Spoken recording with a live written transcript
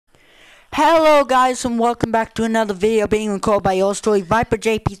Hello guys and welcome back to another video being recorded by yours truly, Viper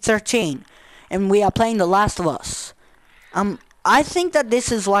JP13, and we are playing The Last of Us. I think that this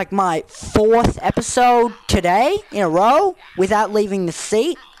is like my 4th episode today in a row without leaving the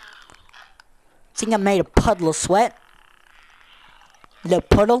seat. I think I made a puddle of sweat. A little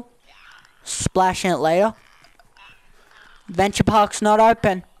puddle. Splashing it later. Adventure Park's not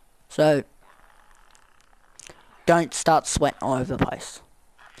open, so don't start sweating all over the place.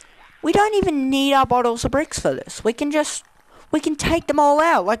 We don't even need our bottles of bricks for this. We can take them all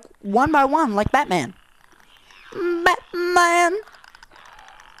out, like, one by one, like Batman. Batman!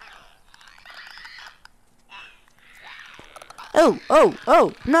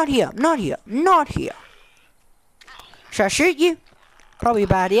 Oh, not here. Should I shoot you? Probably a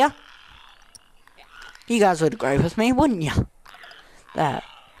bad idea. You guys would agree with me, wouldn't you? That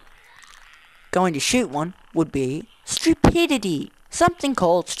going to shoot one would be stupidity. Something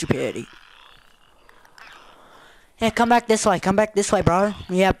called stupidity. Yeah, come back this way, bro.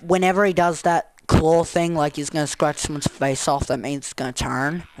 Yeah, whenever he does that claw thing, like he's gonna scratch someone's face off, that means it's gonna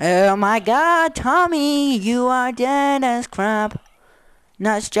turn. Oh my god, Tommy, you are dead as crap.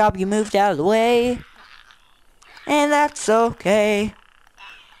 Nice job, you moved out of the way. And that's okay.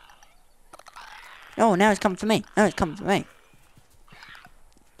 Oh, now he's coming for me. He's coming for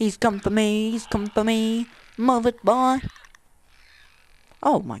me. Move it, boy.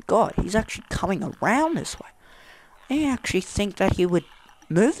 Oh my god, he's actually coming around this way. I actually think that he would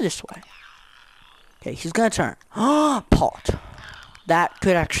move this way. Okay, he's gonna turn. Pot. That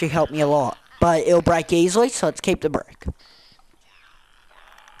could actually help me a lot. But it'll break easily, so let's keep the brick.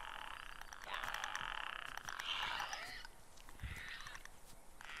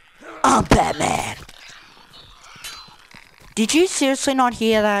 I'm Batman! Did you seriously not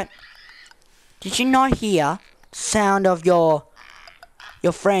hear that? Did you not hear the sound of your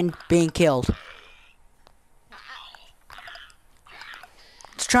friend being killed?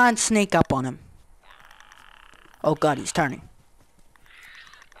 Let's try and sneak up on him. Oh god, he's turning.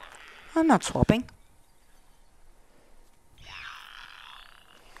 I'm not swapping.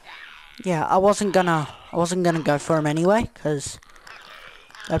 Yeah, I wasn't gonna go for him anyway, cause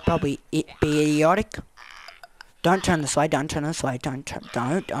that'd probably be idiotic. Don't turn this way, don't.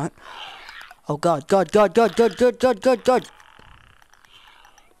 Oh god.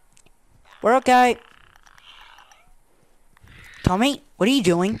 We're okay. Tommy, what are you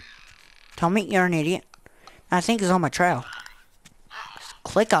doing? Tommy, you're an idiot. I think he's on my trail.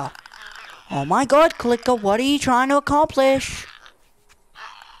 Clicker. Oh my god, Clicker, what are you trying to accomplish?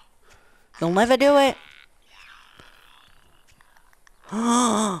 You'll never do it.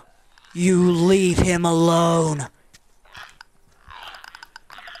 You leave him alone.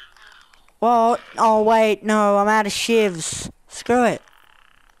 Well, oh wait, no, I'm out of shivs. Screw it.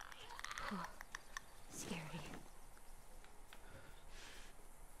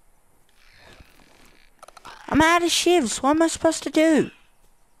 I'm out of shivs. What am I supposed to do?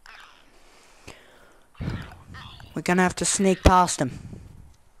 We're gonna have to sneak past him.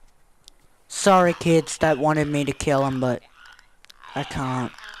 Sorry, kids that wanted me to kill him, but I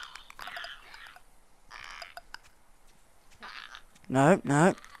can't. No.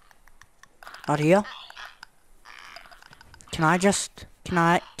 Not here. Can I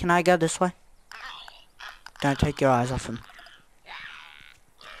go this way? Don't take your eyes off him.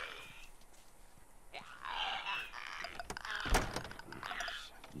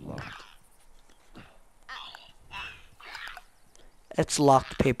 It's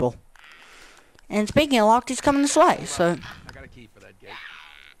locked, people. And speaking of locked, he's coming this way, so... I got a key for that gate.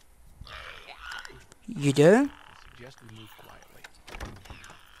 You do? I suggest we move quietly.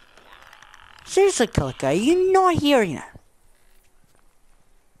 Seriously, Clicker, you're not hearing it.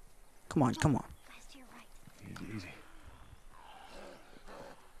 Come on. Easy.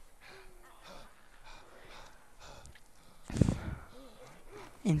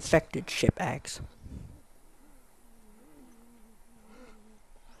 Infected ship eggs.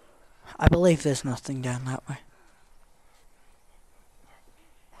 I believe there's nothing down that way.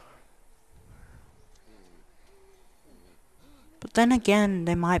 But then again,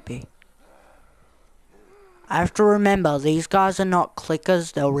 there might be. I have to remember, these guys are not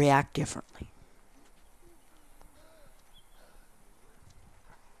clickers, they'll react differently.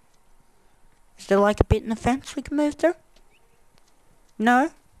 Is there like a bit in the fence we can move through? No?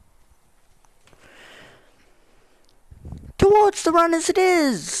 Towards the runners it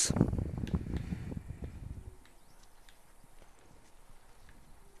is!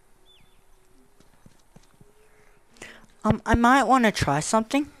 I might want to try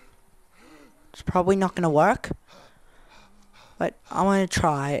something. It's probably not going to work. But I want to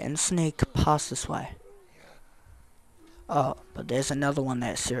try and sneak past this way. Oh, but there's another one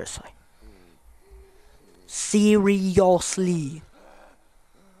there, seriously. Seriously.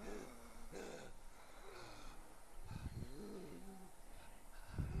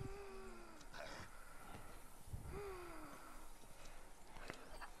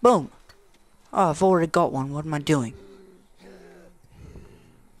 Boom. Oh, I've already got one. What am I doing?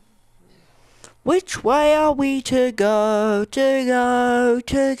 Which way are we to go, to go,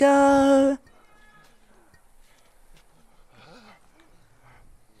 to go?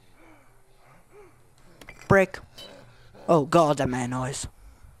 Brick. Oh god, that man noise.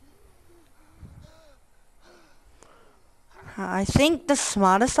 I think the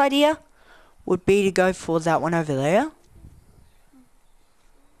smartest idea would be to go for that one over there.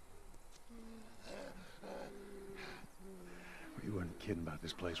 You weren't kidding about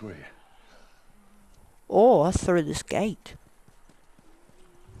this place, were you? Or through this gate.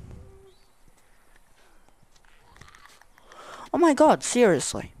 Oh my god,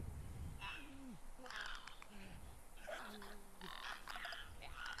 seriously.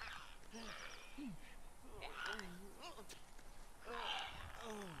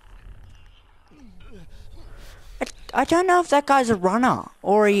 I don't know if that guy's a runner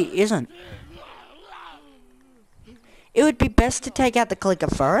or he isn't. It would be best to take out the clicker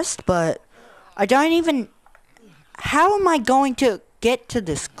first, but I don't even... How am I going to get to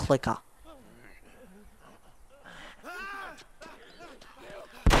this clicker?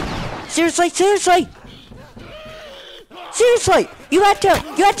 Seriously, seriously! Seriously! You had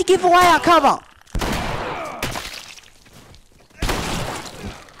to give away our cover!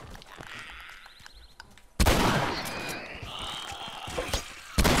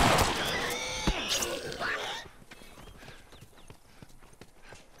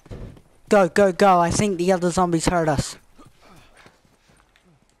 Go, go, go. I think the other zombies heard us.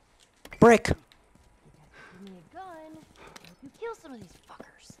 Brick. Give me a gun. You kill some of these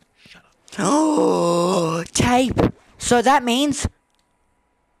fuckers. Shut up. Oh, tape. So that means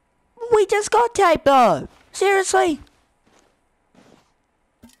we just got tape though. Seriously.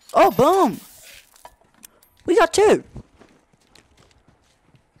 Oh, boom. We got 2.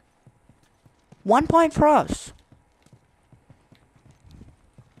 1 point for us.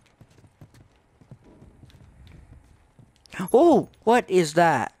 Oh, what is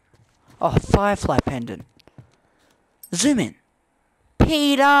that? Oh, Firefly pendant. Zoom in.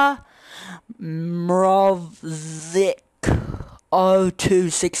 Peter Mrozik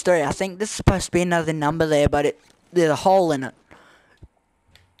 0263. I think this is supposed to be another number there, but there's a hole in it.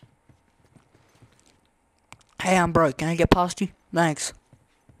 Hey, I'm broke. Can I get past you? Thanks.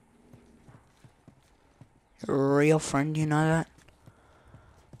 You're a real friend, you know that?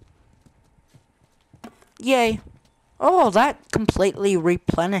 Yay. Oh, that completely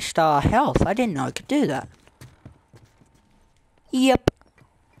replenished our health. I didn't know it could do that. Yep.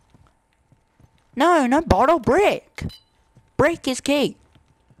 No, no bottle, brick. Brick is key.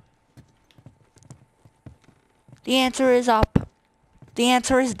 The answer is up. The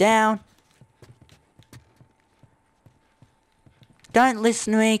answer is down. Don't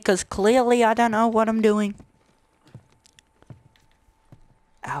listen to me, because clearly I don't know what I'm doing.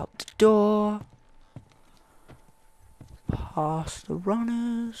 Out the door. Past the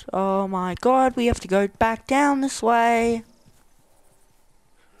runners. Oh my god, we have to go back down this way.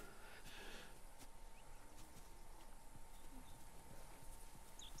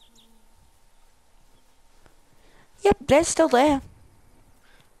 Yep, they're still there.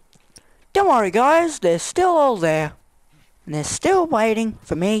 Don't worry guys, they're still all there. And they're still waiting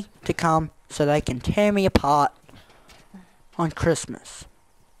for me to come so they can tear me apart on Christmas.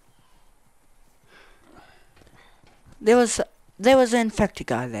 There was an infected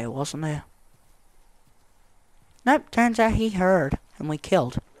guy there, wasn't there? Nope, turns out he heard, and we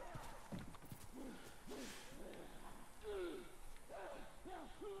killed.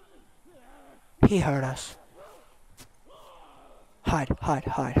 He heard us. Hide, hide,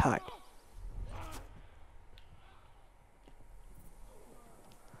 hide, hide.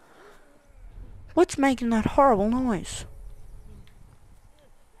 What's making that horrible noise?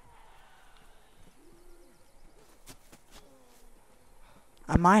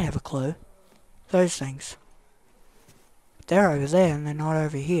 I might have a clue. Those things. They're over there and they're not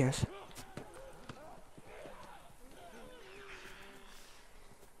over here.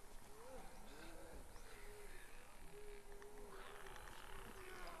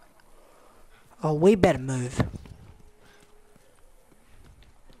 Oh, we better move.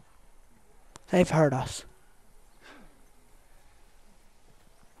 They've heard us.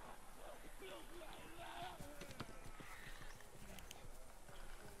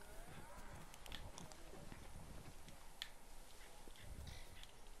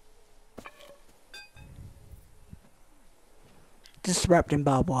 This is wrapped in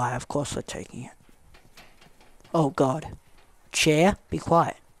barbed wire. Of course we're taking it. Oh god. Chair, be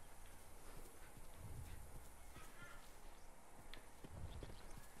quiet.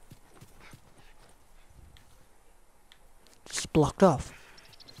 It's blocked off.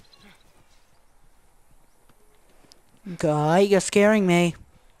 Guy, you're scaring me.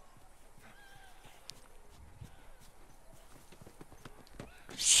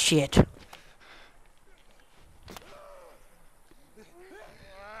 Shit.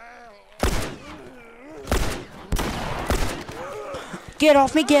 Get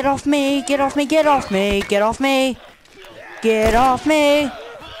off me, get off me, get off me, get off me, get off me. Get off me.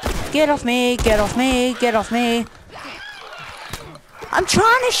 Get off me, get off me, get off me. I'm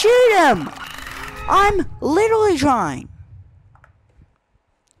trying to shoot him. I'm literally trying.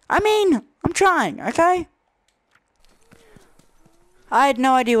 I'm trying, okay? I had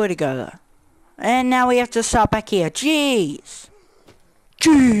no idea where to go though. And now we have to start back here. Jeez.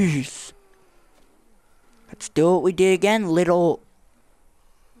 Jeez. Let's do what we did again. Little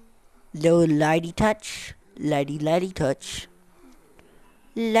lady touch. Lady touch.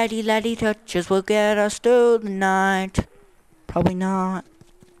 Lady touches will get us through the night. Probably not.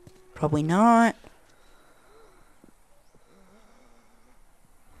 Probably not.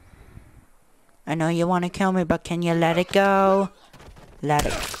 I know you want to kill me, but can you let it go? Let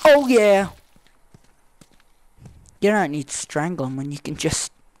it. Oh yeah. You don't need to strangle him when you can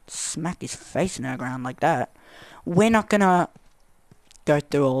just smack his face in the ground like that. We're not gonna go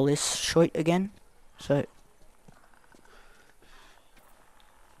through all this shit again. So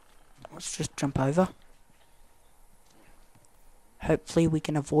let's just jump over. Hopefully we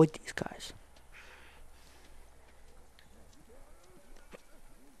can avoid these guys.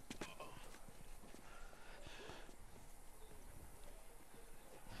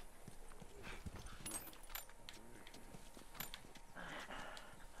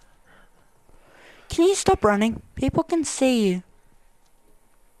 Can you stop running? People can see you.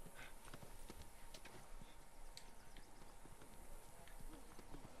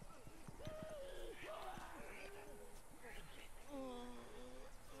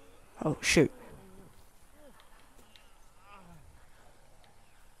 Oh, shoot.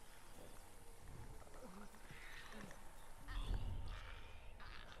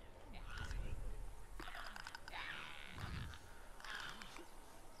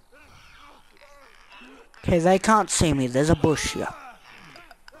 Okay, they can't see me. There's a bush here.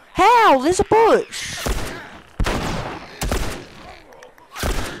 How? There's a bush.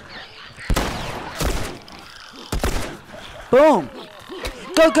 Boom.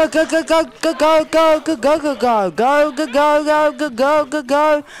 Go, go, go, go, go, go, go, go, go, go, go, go, go, go, go, go, go, go, go,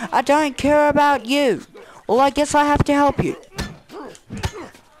 go. I don't care about you. Well, I guess I have to help you.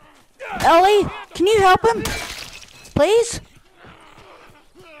 Ellie, can you help him? Please?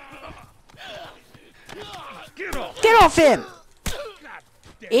 Get off him!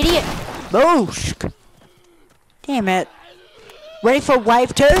 Idiot! Boosh! Damn it. Ready for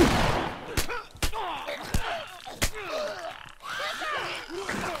wave 2?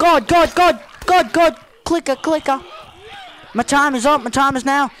 God, God, God, God, God! Clicker, clicker! My time is up, my time is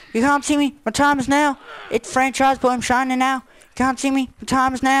now. You can't see me, my time is now. It's franchise, but I'm shining now. You can't see me, my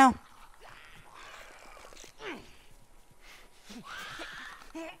time is now.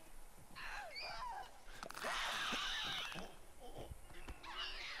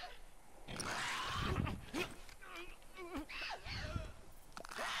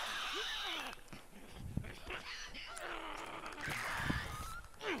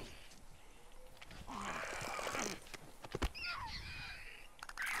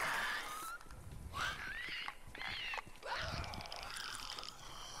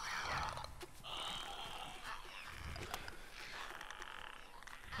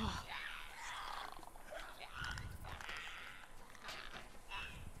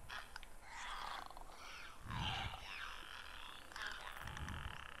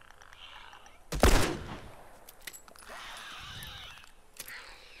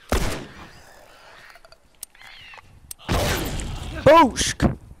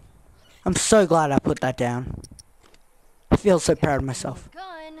 Boosh! I'm so glad I put that down. I feel so proud of myself. Gun.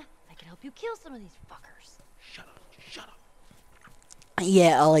 I can help you kill some of these fuckers. Shut up, shut up.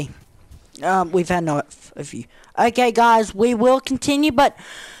 Yeah, Ellie. We've had enough of you. Okay, guys, we will continue, but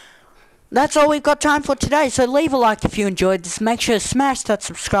that's all we've got time for today. So leave a like if you enjoyed this. Make sure to smash that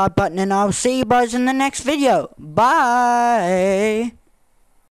subscribe button, and I will see you bros in the next video. Bye!